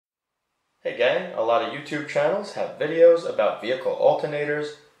gang, a lot of YouTube channels have videos about vehicle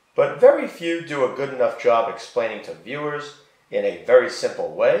alternators, but very few do a good enough job explaining to viewers in a very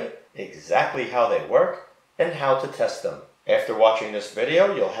simple way exactly how they work and how to test them. After watching this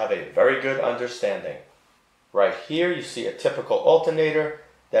video, you'll have a very good understanding. Right here you see a typical alternator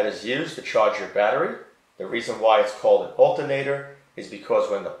that is used to charge your battery. The reason why it's called an alternator is because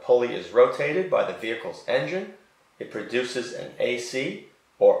when the pulley is rotated by the vehicle's engine, it produces an AC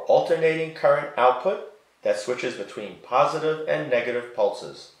or alternating current output that switches between positive and negative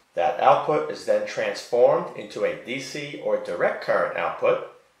pulses. That output is then transformed into a DC or direct current output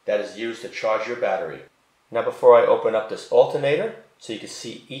that is used to charge your battery. Now before I open up this alternator so you can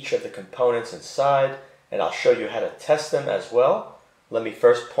see each of the components inside, and I'll show you how to test them as well, let me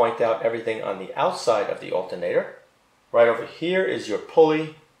first point out everything on the outside of the alternator. Right over here is your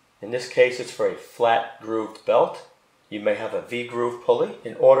pulley. In this case it's for a flat grooved belt. You may have a V-groove pulley.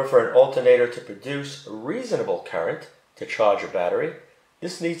 In order for an alternator to produce reasonable current to charge a battery,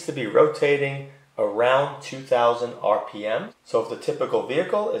 this needs to be rotating around 2000 RPM. So if the typical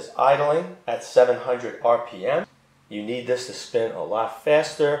vehicle is idling at 700 RPM, you need this to spin a lot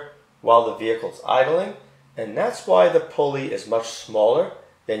faster while the vehicle's idling, and that's why the pulley is much smaller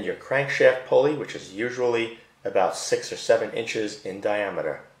than your crankshaft pulley, which is usually about 6 or 7 inches in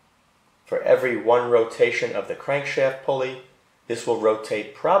diameter. For every one rotation of the crankshaft pulley, this will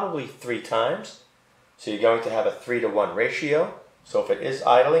rotate probably 3 times, so you're going to have a 3-to-1 ratio. So if it is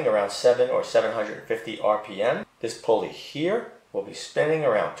idling around 7 or 750 RPM, this pulley here will be spinning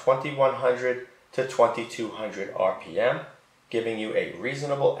around 2100 to 2200 RPM, giving you a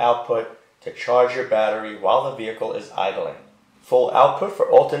reasonable output to charge your battery while the vehicle is idling. Full output for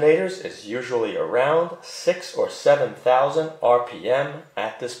alternators is usually around 6 or 7000 RPM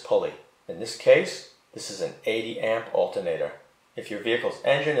at this pulley. In this case, this is an 80 amp alternator. If your vehicle's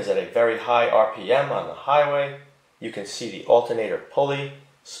engine is at a very high RPM on the highway, you can see the alternator pulley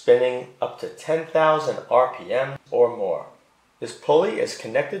spinning up to 10,000 RPM or more. This pulley is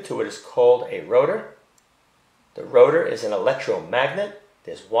connected to what is called a rotor. The rotor is an electromagnet.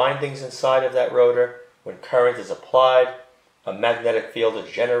 There's windings inside of that rotor. When current is applied, a magnetic field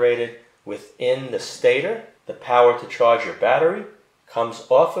is generated within the stator. The power to charge your battery comes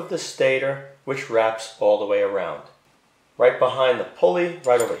off of the stator, which wraps all the way around. Right behind the pulley,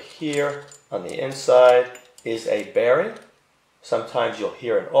 right over here on the inside, is a bearing. Sometimes you'll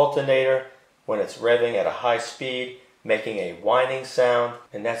hear an alternator when it's revving at a high speed, making a whining sound,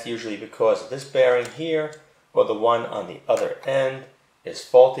 and that's usually because this bearing here, or the one on the other end, is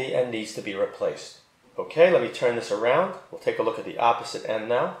faulty and needs to be replaced. Okay, let me turn this around. We'll take a look at the opposite end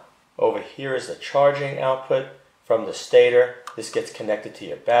now. Over here is the charging output from the stator. This gets connected to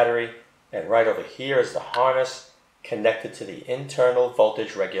your battery, and right over here is the harness connected to the internal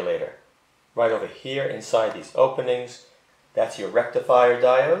voltage regulator. Right over here inside these openings, that's your rectifier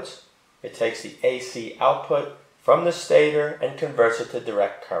diodes. It takes the AC output from the stator and converts it to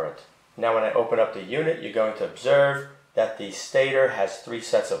direct current. Now when I open up the unit, you're going to observe that the stator has 3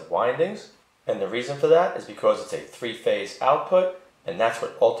 sets of windings, and the reason for that is because it's a 3-phase output, and that's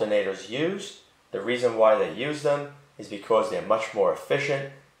what alternators use. The reason why they use them is because they're much more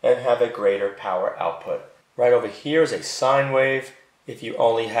efficient and have a greater power output. Right over here is a sine wave if you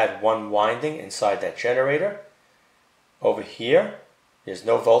only had 1 winding inside that generator. Over here, there's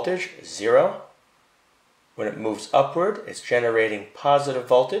no voltage, 0. When it moves upward, it's generating positive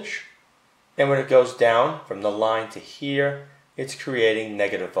voltage. And when it goes down from the line to here, it's creating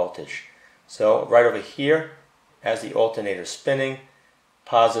negative voltage. So right over here, as the alternator is spinning,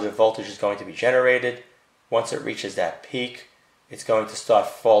 positive voltage is going to be generated. Once it reaches that peak, it's going to start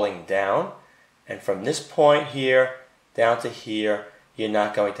falling down. And from this point here down to here, you're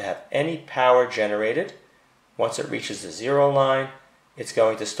not going to have any power generated. Once it reaches the 0 line, it's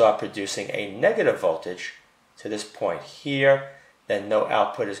going to start producing a negative voltage to this point here. Then no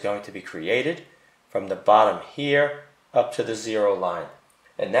output is going to be created from the bottom here up to the 0 line.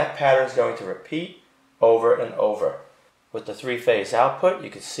 And that pattern is going to repeat over and over. With the 3-phase output, you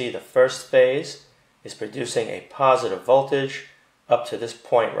can see the first phase is producing a positive voltage up to this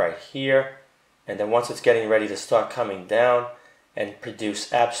point right here. And then once it's getting ready to start coming down and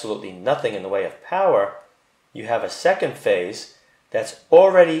produce absolutely nothing in the way of power, you have a second phase that's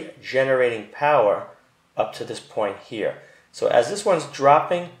already generating power up to this point here. So as this one's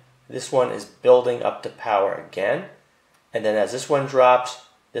dropping, this one is building up to power again. And then as this one drops,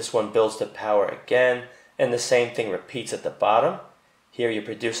 this one builds to power again. And the same thing repeats at the bottom. Here you're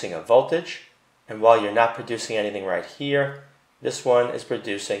producing a voltage. And while you're not producing anything right here, this one is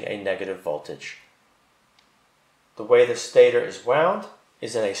producing a negative voltage. The way the stator is wound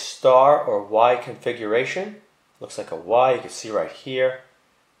is in a star or Y configuration. Looks like a Y, you can see right here.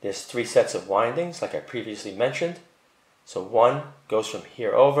 There's 3 sets of windings like I previously mentioned. So one goes from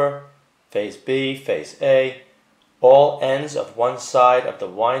here over, phase B, phase A. All ends of one side of the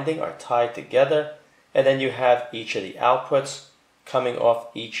winding are tied together, and then you have each of the outputs coming off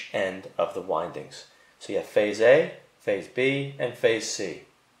each end of the windings. So you have phase A, phase B, and phase C.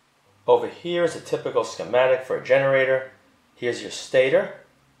 Over here is a typical schematic for a generator. Here's your stator,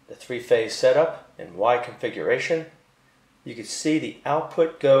 the 3-phase setup in Y configuration. You can see the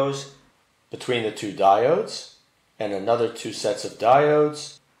output goes between the 2 diodes and another 2 sets of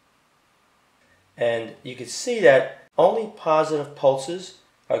diodes. And you can see that only positive pulses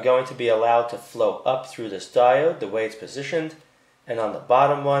are going to be allowed to flow up through this diode the way it's positioned. And on the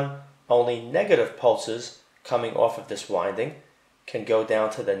bottom one, only negative pulses coming off of this winding can go down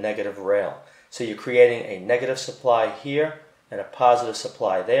to the negative rail. So you're creating a negative supply here and a positive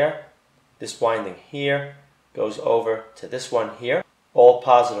supply there. This winding here goes over to this one here. All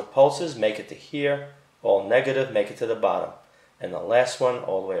positive pulses make it to here. All negative make it to the bottom. And the last one,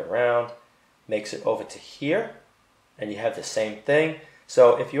 all the way around, makes it over to here. And you have the same thing.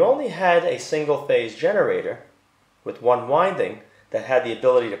 So if you only had a single phase generator with one winding that had the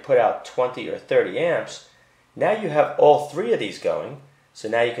ability to put out 20 or 30 amps, now you have all 3 of these going. So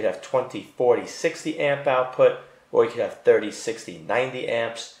now you could have 20, 40, 60 amp output, or you could have 30, 60, 90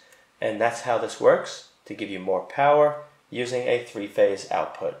 amps. And that's how this works, to give you more power using a 3-phase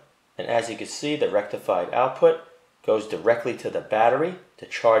output. And as you can see, the rectified output goes directly to the battery to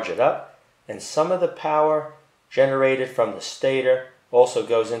charge it up. And some of the power generated from the stator also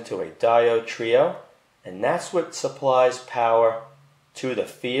goes into a diode trio. And that's what supplies power to the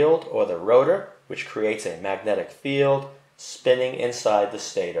field or the rotor, which creates a magnetic field spinning inside the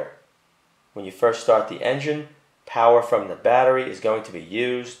stator. When you first start the engine, power from the battery is going to be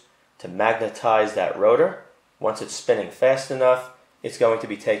used to magnetize that rotor. Once it's spinning fast enough, it's going to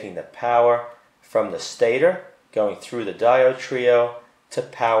be taking the power from the stator, going through the diode trio to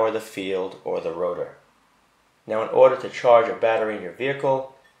power the field or the rotor. Now, in order to charge a battery in your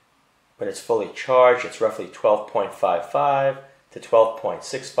vehicle, when it's fully charged, it's roughly 12.55 to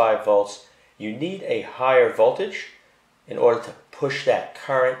 12.65 volts. You need a higher voltage in order to push that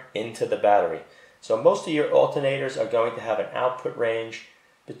current into the battery. So most of your alternators are going to have an output range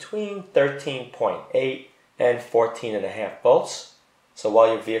between 13.8 and 14.5 volts. So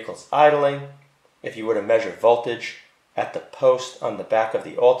while your vehicle's idling, if you were to measure voltage at the post on the back of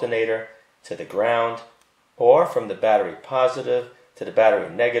the alternator to the ground, or from the battery positive to the battery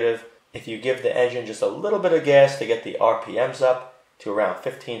negative, if you give the engine just a little bit of gas to get the RPMs up to around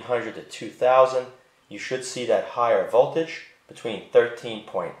 1500 to 2000, you should see that higher voltage between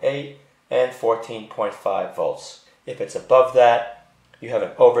 13.8 and 14.5 volts. If it's above that, you have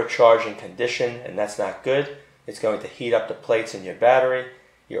an overcharging condition, and that's not good. It's going to heat up the plates in your battery.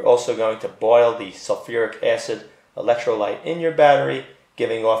 You're also going to boil the sulfuric acid electrolyte in your battery,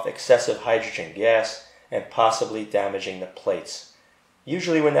 giving off excessive hydrogen gas and possibly damaging the plates.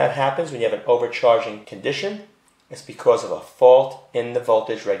 Usually when that happens, when you have an overcharging condition, it's because of a fault in the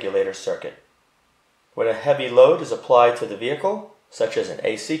voltage regulator circuit. When a heavy load is applied to the vehicle, such as an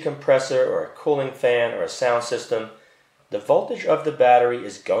AC compressor or a cooling fan or a sound system, the voltage of the battery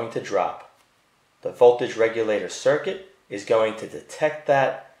is going to drop. The voltage regulator circuit is going to detect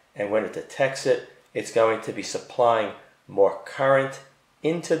that, and when it detects it, it's going to be supplying more current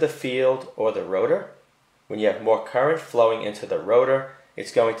into the field or the rotor. When you have more current flowing into the rotor,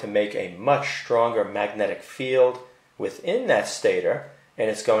 it's going to make a much stronger magnetic field within that stator, and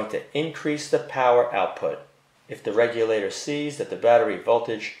it's going to increase the power output. If the regulator sees that the battery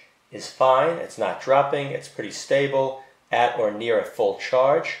voltage is fine, it's not dropping, it's pretty stable, at or near a full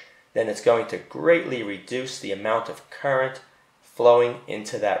charge, then it's going to greatly reduce the amount of current flowing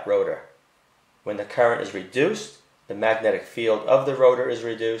into that rotor. When the current is reduced, the magnetic field of the rotor is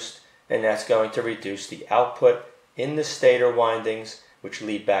reduced, and that's going to reduce the output in the stator windings, which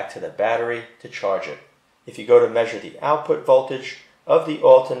lead back to the battery to charge it. If you go to measure the output voltage of the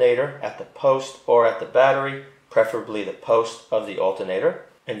alternator at the post or at the battery, preferably the post of the alternator,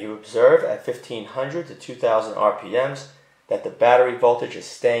 and you observe at 1500 to 2000 RPMs that the battery voltage is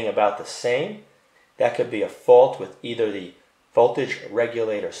staying about the same, that could be a fault with either the voltage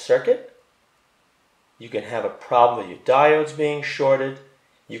regulator circuit. You can have a problem with your diodes being shorted.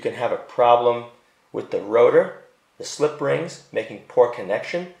 You can have a problem with the rotor, the slip rings making poor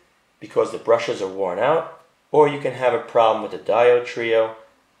connection because the brushes are worn out, or you can have a problem with the diode trio.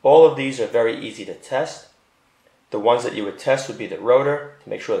 All of these are very easy to test. The ones that you would test would be the rotor to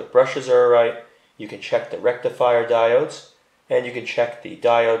make sure the brushes are right. You can check the rectifier diodes, and you can check the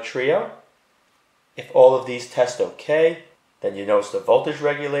diode trio. If all of these test okay, then you know it's the voltage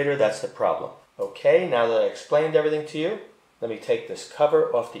regulator that's the problem. Okay, now that I explained everything to you, let me take this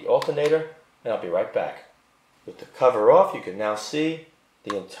cover off the alternator and I'll be right back. With the cover off, you can now see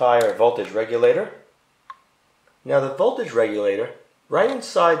the entire voltage regulator. Now the voltage regulator, right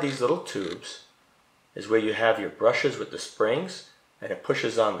inside these little tubes, is where you have your brushes with the springs, and it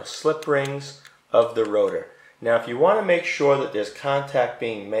pushes on the slip rings of the rotor. Now if you want to make sure that there's contact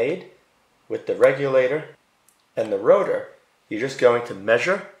being made with the regulator and the rotor, you're just going to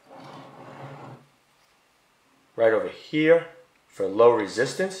measure right over here for low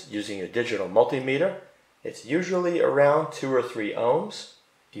resistance using your digital multimeter. It's usually around 2 or 3 ohms.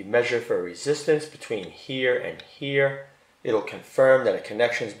 If you measure for resistance between here and here, it'll confirm that a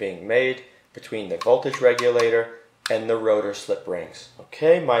connection is being made between the voltage regulator and the rotor slip rings.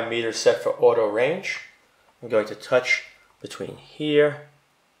 Okay, my meter is set for auto range. I'm going to touch between here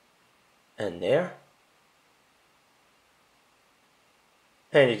and there.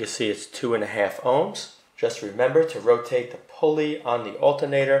 And you can see it's 2.5 ohms. Just remember to rotate the pulley on the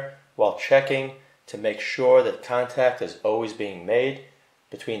alternator while checking to make sure that contact is always being made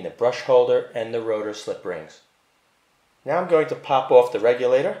between the brush holder and the rotor slip rings. Now I'm going to pop off the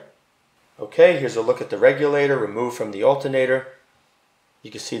regulator. Okay, here's a look at the regulator removed from the alternator.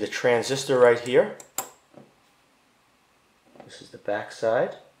 You can see the transistor right here. This is the back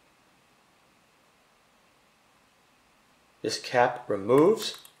side. This cap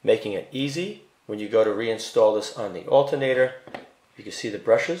removes, making it easy when you go to reinstall this on the alternator. You can see the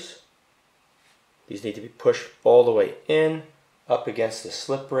brushes. These need to be pushed all the way in, up against the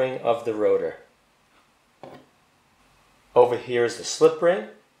slip ring of the rotor. Over here is the slip ring.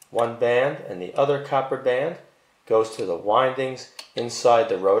 One band and the other copper band goes to the windings inside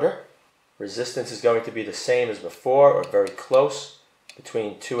the rotor. Resistance is going to be the same as before, or very close,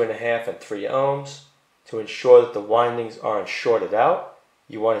 between 2.5 and 3 ohms. To ensure that the windings aren't shorted out,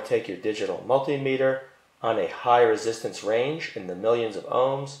 you want to take your digital multimeter on a high resistance range in the millions of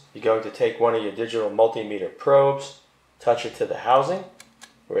ohms. You're going to take one of your digital multimeter probes, touch it to the housing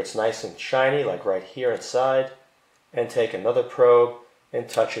where it's nice and shiny, like right here inside, and take another probe and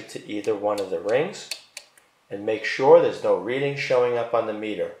touch it to either one of the rings, and make sure there's no reading showing up on the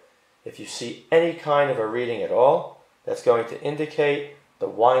meter. If you see any kind of a reading at all, that's going to indicate the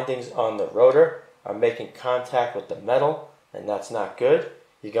windings on the rotor are making contact with the metal, and that's not good.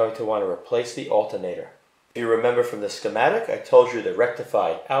 You're going to want to replace the alternator. If you remember from the schematic, I told you the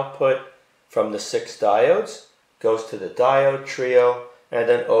rectified output from the 6 diodes goes to the diode trio and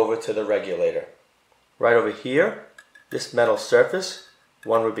then over to the regulator. Right over here, this metal surface,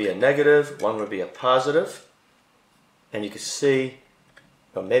 one would be a negative, one would be a positive, and you can see,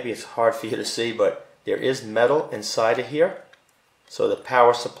 well, maybe it's hard for you to see, but there is metal inside of here. So the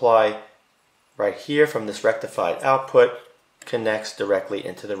power supply right here from this rectified output connects directly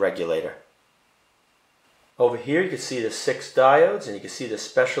into the regulator. Over here you can see the 6 diodes, and you can see the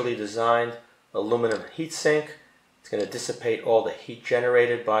specially designed aluminum heatsink. It's going to dissipate all the heat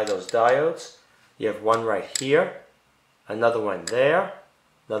generated by those diodes. You have one right here, another one there,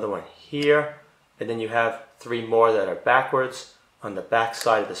 another one here, and then you have 3 more that are backwards on the back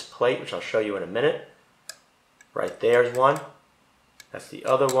side of this plate, which I'll show you in a minute. Right there's one, that's the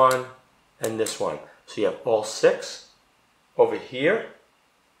other one, and this one. So you have all 6. Over here,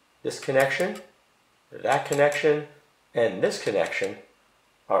 this connection, that connection, and this connection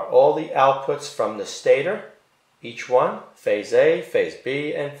are all the outputs from the stator, each one, phase A, phase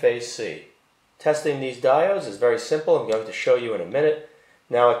B, and phase C. Testing these diodes is very simple. I'm going to show you in a minute.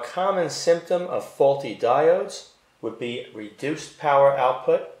 Now, a common symptom of faulty diodes would be reduced power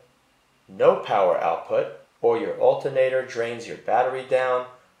output, no power output, or your alternator drains your battery down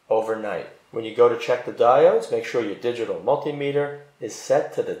overnight. When you go to check the diodes, make sure your digital multimeter is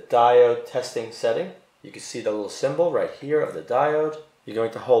set to the diode testing setting. You can see the little symbol right here of the diode. You're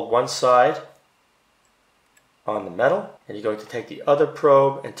going to hold one side on the metal, and you're going to take the other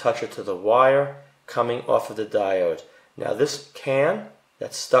probe and touch it to the wire coming off of the diode. Now this can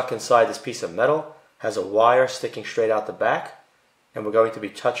that's stuck inside this piece of metal has a wire sticking straight out the back, and we're going to be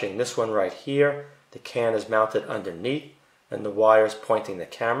touching this one right here. The can is mounted underneath and the wire is pointing the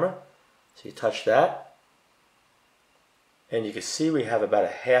camera. So you touch that, and you can see we have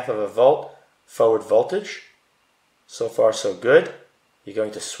about 1/2 volt forward voltage. So far so good. You're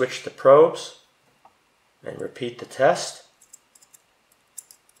going to switch the probes and repeat the test,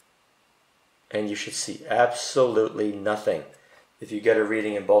 and you should see absolutely nothing. If you get a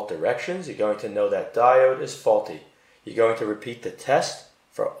reading in both directions, you're going to know that diode is faulty. You're going to repeat the test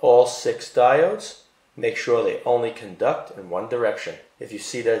for all 6 diodes. make sure they only conduct in one direction. If you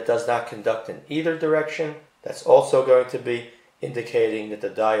see that it does not conduct in either direction, that's also going to be indicating that the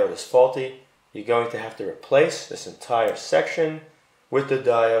diode is faulty. You're going to have to replace this entire section with the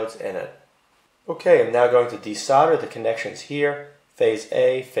diodes in it. Okay, I'm now going to desolder the connections here, phase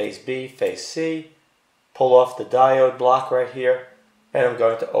A, phase B, phase C, pull off the diode block right here, and I'm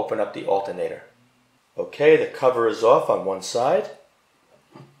going to open up the alternator. Okay, the cover is off on one side.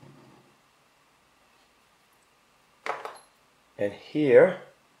 And here,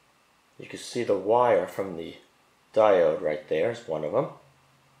 you can see the wire from the diode right there is one of them.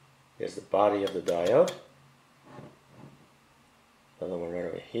 Here's the body of the diode. Another one right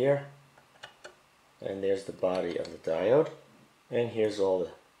over here. And there's the body of the diode. And here's all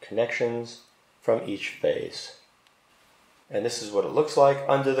the connections from each phase. And this is what it looks like.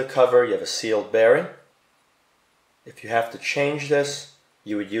 Under the cover, you have a sealed bearing. If you have to change this,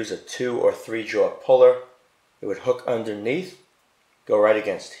 you would use a 2 or 3 jaw puller. It would hook underneath, go right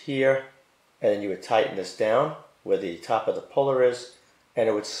against here, and then you would tighten this down where the top of the puller is, and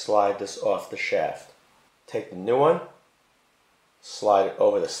it would slide this off the shaft. Take the new one, slide it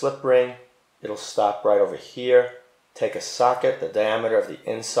over the slip ring. It'll stop right over here. Take a socket, the diameter of the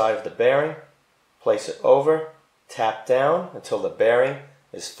inside of the bearing, place it over, tap down until the bearing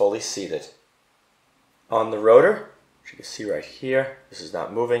is fully seated. On the rotor, which you can see right here, this is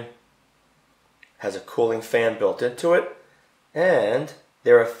not moving, has a cooling fan built into it, and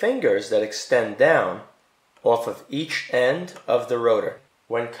there are fingers that extend down off of each end of the rotor.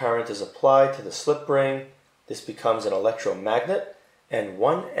 When current is applied to the slip ring, this becomes an electromagnet, and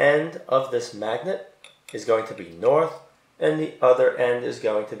one end of this magnet is going to be north, and the other end is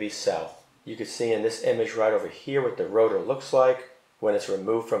going to be south. You can see in this image right over here what the rotor looks like when it's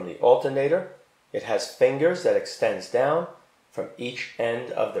removed from the alternator. It has fingers that extends down from each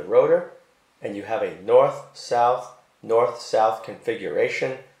end of the rotor, and you have a north-south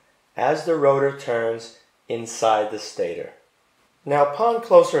configuration as the rotor turns inside the stator. Now, upon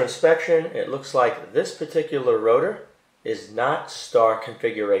closer inspection, it looks like this particular rotor is not star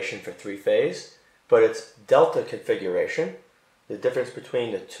configuration for 3-phase, but it's delta configuration. The difference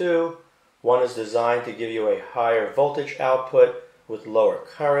between the two, one is designed to give you a higher voltage output with lower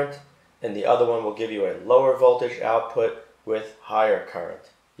current, and the other one will give you a lower voltage output with higher current.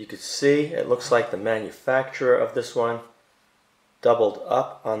 You can see it looks like the manufacturer of this one doubled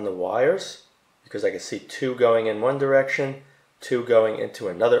up on the wires, because I can see 2 going in one direction, 2 going into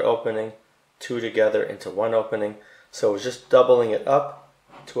another opening, 2 together into one opening. So it was just doubling it up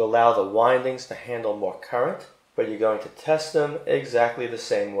to allow the windings to handle more current, but you're going to test them exactly the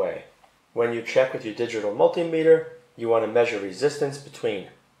same way. When you check with your digital multimeter, you want to measure resistance between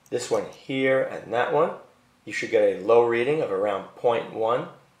this one here and that one. You should get a low reading of around 0.1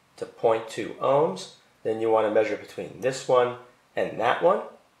 to 0.2 ohms. Then you want to measure between this one and that one.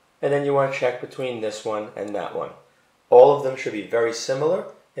 And then you want to check between this one and that one. All of them should be very similar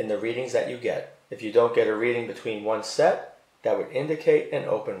in the readings that you get. If you don't get a reading between one set, that would indicate an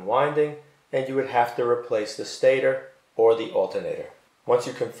open winding, and you would have to replace the stator or the alternator. Once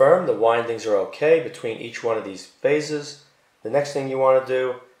you confirm the windings are okay between each one of these phases, the next thing you want to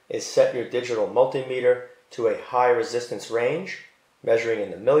do is set your digital multimeter to a high resistance range, measuring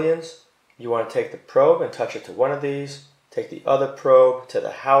in the millions. You want to take the probe and touch it to one of these, take the other probe to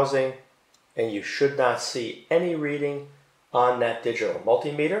the housing, and you should not see any reading on that digital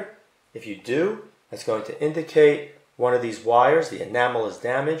multimeter. If you do, that's going to indicate one of these wires, the enamel is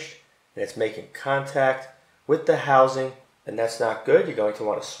damaged, and it's making contact with the housing, and that's not good. You're going to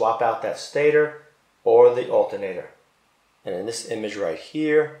want to swap out that stator or the alternator. And in this image right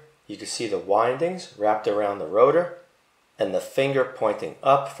here, you can see the windings wrapped around the rotor and the finger pointing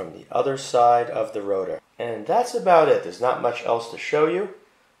up from the other side of the rotor. And that's about it. There's not much else to show you.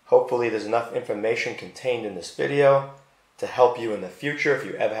 Hopefully there's enough information contained in this video to help you in the future if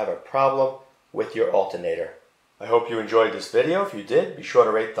you ever have a problem with your alternator. I hope you enjoyed this video. If you did, be sure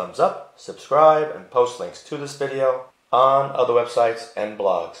to rate thumbs up, subscribe, and post links to this video on other websites and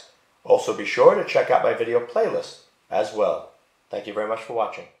blogs. Also be sure to check out my video playlist as well. Thank you very much for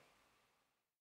watching.